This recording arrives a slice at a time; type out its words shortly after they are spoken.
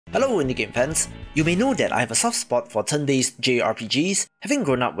Hello indie game fans, you may know that I have a soft spot for turn-based JRPGs, having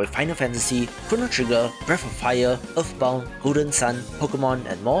grown up with Final Fantasy, Chrono Trigger, Breath of Fire, Earthbound, Golden Sun, Pokemon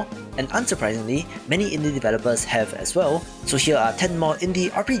and more, and unsurprisingly, many indie developers have as well, so here are 10 more indie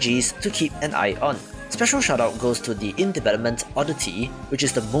RPGs to keep an eye on. Special shoutout goes to the in development Oddity, which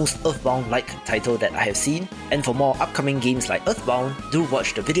is the most Earthbound-like title that I have seen, and for more upcoming games like Earthbound, do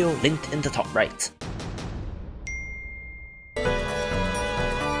watch the video linked in the top right.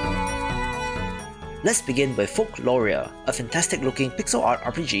 Let's begin with Folkloria, a fantastic looking pixel art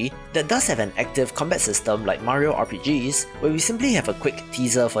RPG that does have an active combat system like Mario RPGs, where we simply have a quick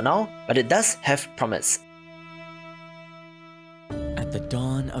teaser for now, but it does have promise. At the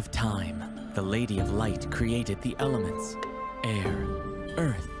dawn of time, the Lady of Light created the elements: air,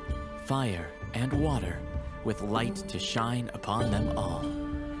 earth, fire, and water, with light to shine upon them all.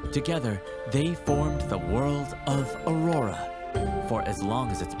 Together, they formed the world of Aurora. For as long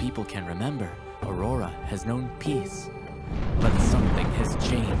as its people can remember, Aurora has known peace. But something has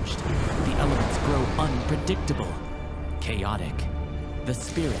changed. The elements grow unpredictable, chaotic. The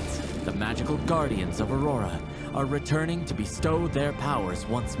spirits, the magical guardians of Aurora, are returning to bestow their powers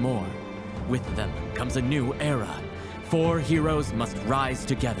once more. With them comes a new era. 4 heroes must rise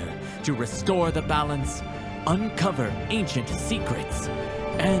together to restore the balance, uncover ancient secrets,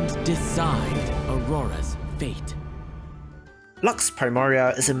 and decide Aurora's fate. Lux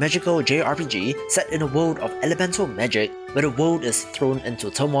Primoria is a magical JRPG set in a world of elemental magic, where the world is thrown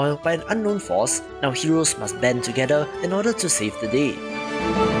into turmoil by an unknown force. Now heroes must band together in order to save the day.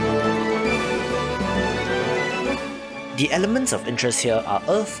 The elements of interest here are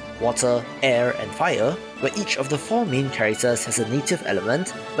earth, water, air, and fire, where each of the 4 main characters has a native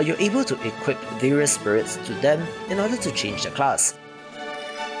element, but you're able to equip various spirits to them in order to change their class.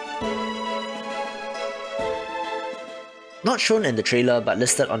 Not shown in the trailer but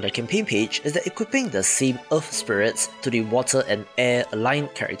listed on the campaign page is that equipping the same earth spirits to the water and air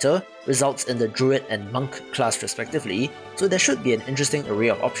aligned character results in the druid and monk class respectively, so there should be an interesting array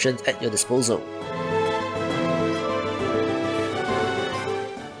of options at your disposal.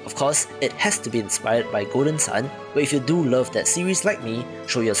 Of course, it has to be inspired by Golden Sun, but if you do love that series like me,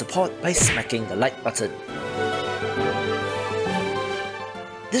 show your support by smacking the like button.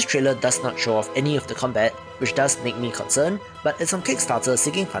 This trailer does not show off any of the combat, which does make me concerned, but it's on Kickstarter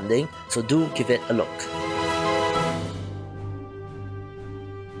seeking funding, so do give it a look.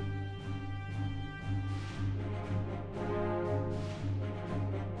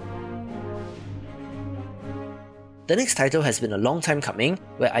 The next title has been a long time coming,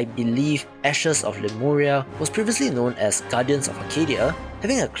 where I believe Ashes of Lemuria was previously known as Guardians of Arcadia,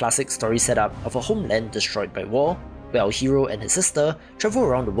 having a classic story setup of a homeland destroyed by war, where our hero and his sister travel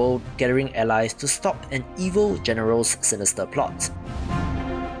around the world gathering allies to stop an evil general's sinister plot.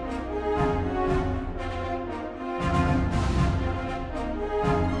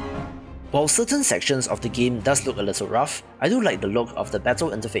 While certain sections of the game does look a little rough, I do like the look of the battle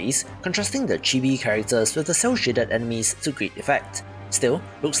interface, contrasting the chibi characters with the cel-shaded enemies to great effect. Still,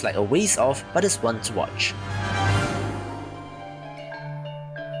 looks like a ways off, but is one to watch.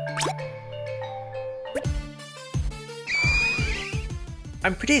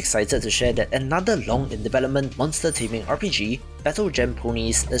 I'm pretty excited to share that another long in development monster taming RPG, Battle Gem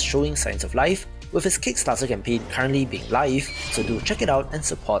Ponies, is showing signs of life, with its Kickstarter campaign currently being live, so do check it out and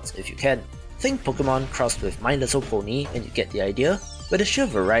support if you can. Think Pokemon crossed with My Little Pony and you get the idea, where the sheer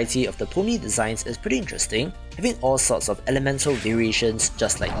variety of the pony designs is pretty interesting, having all sorts of elemental variations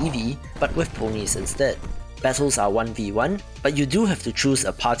just like Eevee, but with ponies instead. Battles are 1v1, but you do have to choose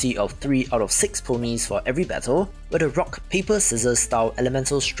a party of 3 out of 6 ponies for every battle, where the rock, paper, scissors style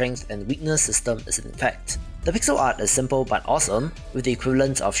elemental strength and weakness system is in effect. The pixel art is simple but awesome, with the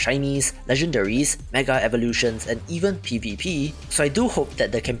equivalent of shinies, legendaries, mega evolutions, and even PvP, so I do hope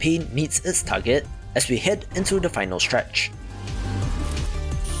that the campaign meets its target as we head into the final stretch.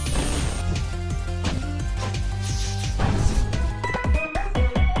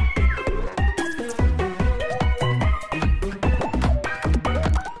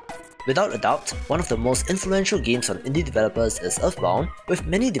 Without a doubt, one of the most influential games on indie developers is Earthbound, with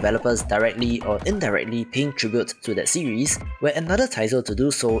many developers directly or indirectly paying tribute to that series, where another title to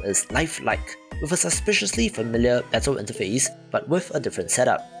do so is Lifelike, with a suspiciously familiar battle interface but with a different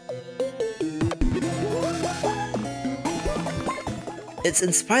setup. It's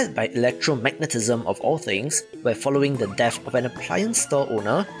inspired by electromagnetism of all things, where following the death of an appliance store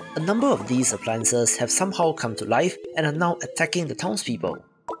owner, a number of these appliances have somehow come to life and are now attacking the townspeople.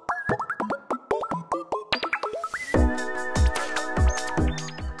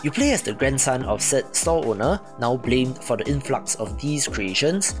 You play as the grandson of said store owner, now blamed for the influx of these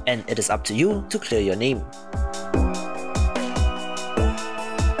creations, and it is up to you to clear your name.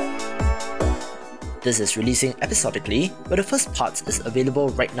 This is releasing episodically, but the first part is available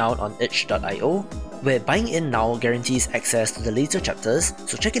right now on itch.io, where buying in now guarantees access to the later chapters,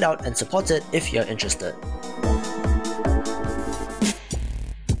 so check it out and support it if you're interested.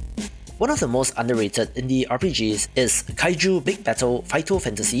 One of the most underrated indie RPGs is Kaiju Big Battle Phyto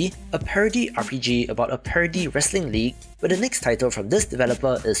Fantasy, a parody RPG about a parody wrestling league, where the next title from this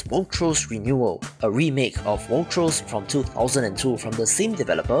developer is Voltro's Renewal, a remake of Voltros from 2002 from the same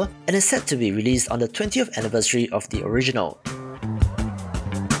developer, and is set to be released on the 20th anniversary of the original.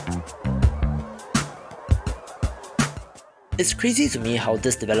 It's crazy to me how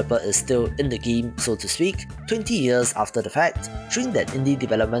this developer is still in the game, so to speak, 20 years after the fact, showing that indie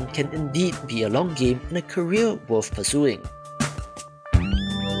development can indeed be a long game and a career worth pursuing.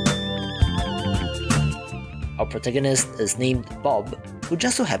 Our protagonist is named Bob, who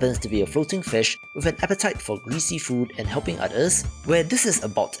just so happens to be a floating fish with an appetite for greasy food and helping others, where this is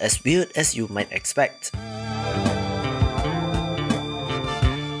about as weird as you might expect.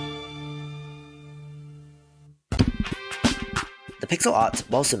 The pixel art,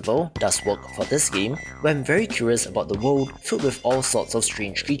 while simple, does work for this game, where I'm very curious about the world filled with all sorts of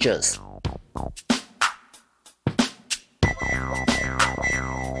strange creatures.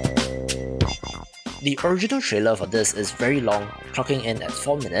 The original trailer for this is very long, clocking in at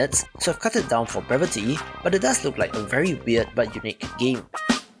 4 minutes, so I've cut it down for brevity, but it does look like a very weird but unique game.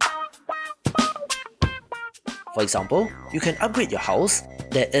 For example, you can upgrade your house,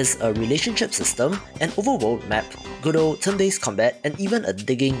 there is a relationship system, an overworld map, good old turn-based combat, and even a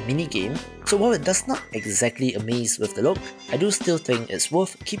digging minigame, so while it does not exactly amaze with the look, I do still think it's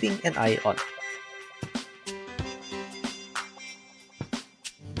worth keeping an eye on.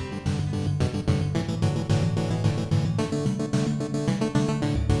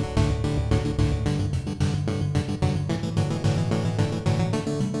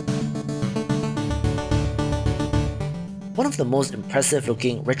 One of the most impressive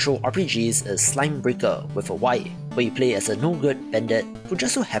looking retro RPGs is Slime Breaker with a Y, where you play as a no-good bandit who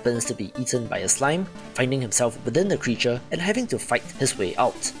just so happens to be eaten by a slime, finding himself within the creature and having to fight his way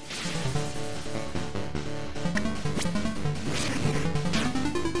out.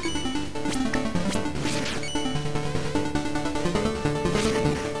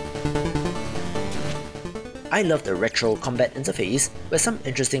 I love the retro combat interface, where some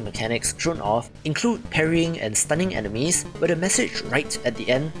interesting mechanics shown off include parrying and stunning enemies, where the message right at the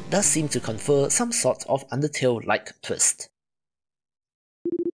end does seem to confer some sort of Undertale-like twist.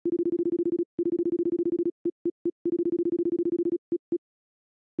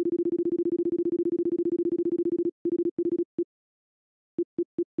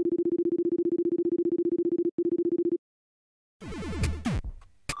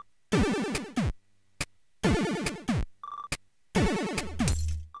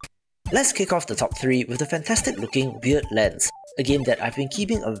 Let's kick off the top 3 with the fantastic looking Weird Lands, a game that I've been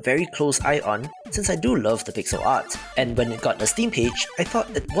keeping a very close eye on since I do love the pixel art, and when it got a Steam page, I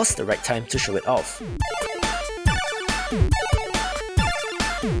thought it was the right time to show it off.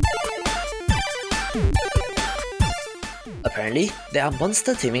 Apparently, there are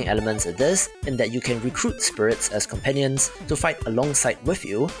monster taming elements in this, in that you can recruit spirits as companions to fight alongside with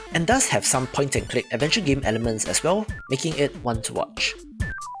you, and does have some point-and-click adventure game elements as well, making it one to watch.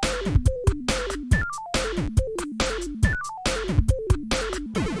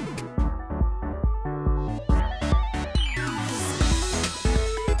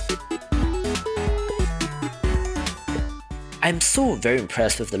 I'm so very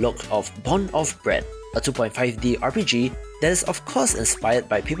impressed with the look of Born of Bread, a 2.5D RPG that is of course inspired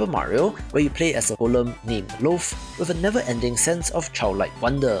by Paper Mario, where you play as a golem named Loaf with a never-ending sense of childlike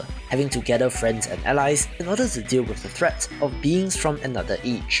wonder, having to gather friends and allies in order to deal with the threat of beings from another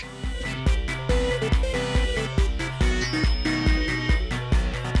age.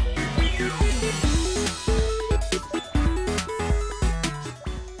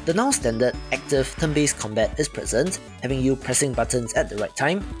 The now standard active turn-based combat is present, having you pressing buttons at the right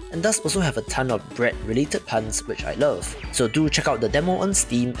time, and does also have a ton of bread related puns which I love, so do check out the demo on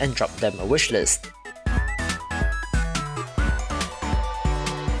Steam and drop them a wishlist.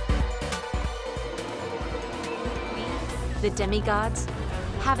 The demigods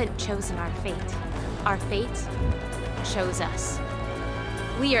haven't chosen our fate. Our fate chose us.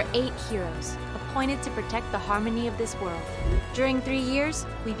 We are 8 heroes, appointed to protect the harmony of this world. During 3 years,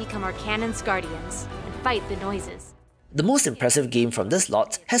 we become Arcanon's guardians and fight the noises. The most impressive game from this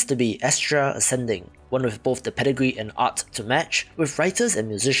lot has to be Astra Ascending, one with both the pedigree and art to match, with writers and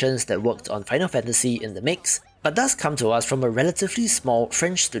musicians that worked on Final Fantasy in the mix, but does come to us from a relatively small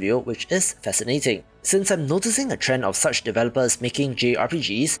French studio, which is fascinating, since I'm noticing a trend of such developers making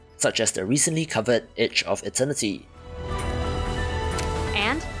JRPGs, such as the recently covered Edge of Eternity.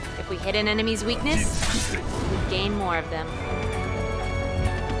 And if we hit an enemy's weakness, we gain more of them.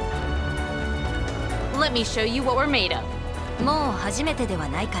 Let me show you what we're made of. もう初めてでは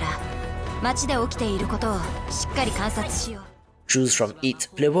ないから、街で起きていることをしっかり観察しよう。 Choose from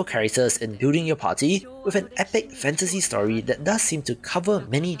 8 playable characters in building your party, with an epic fantasy story that does seem to cover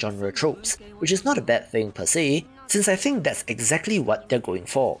many genre tropes, which is not a bad thing per se, since I think that's exactly what they're going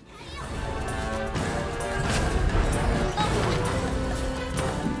for.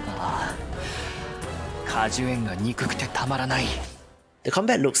 The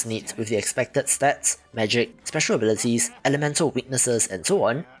combat looks neat with the expected stats, magic, special abilities, elemental weaknesses and so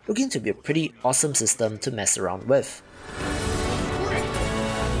on, looking to be a pretty awesome system to mess around with.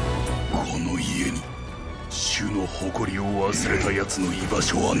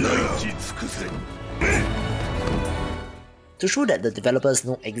 To show that the developers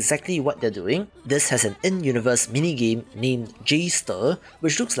know exactly what they're doing, this has an in-universe minigame named J-Stir,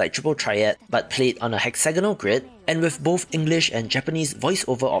 which looks like Triple Triad but played on a hexagonal grid, and with both English and Japanese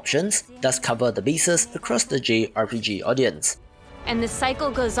voice-over options, does cover the bases across the JRPG audience. And the cycle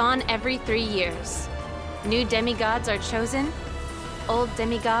goes on every 3 years. New demigods are chosen, old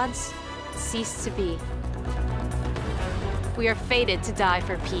demigods cease to be. We are fated to die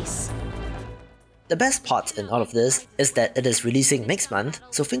for peace. The best part in all of this is that it is releasing next month,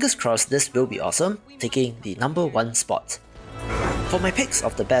 so fingers crossed this will be awesome, taking the #1 spot. For my picks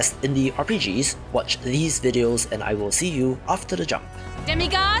of the best indie RPGs, watch these videos and I will see you after the jump.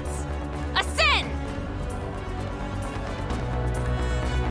 Demigods!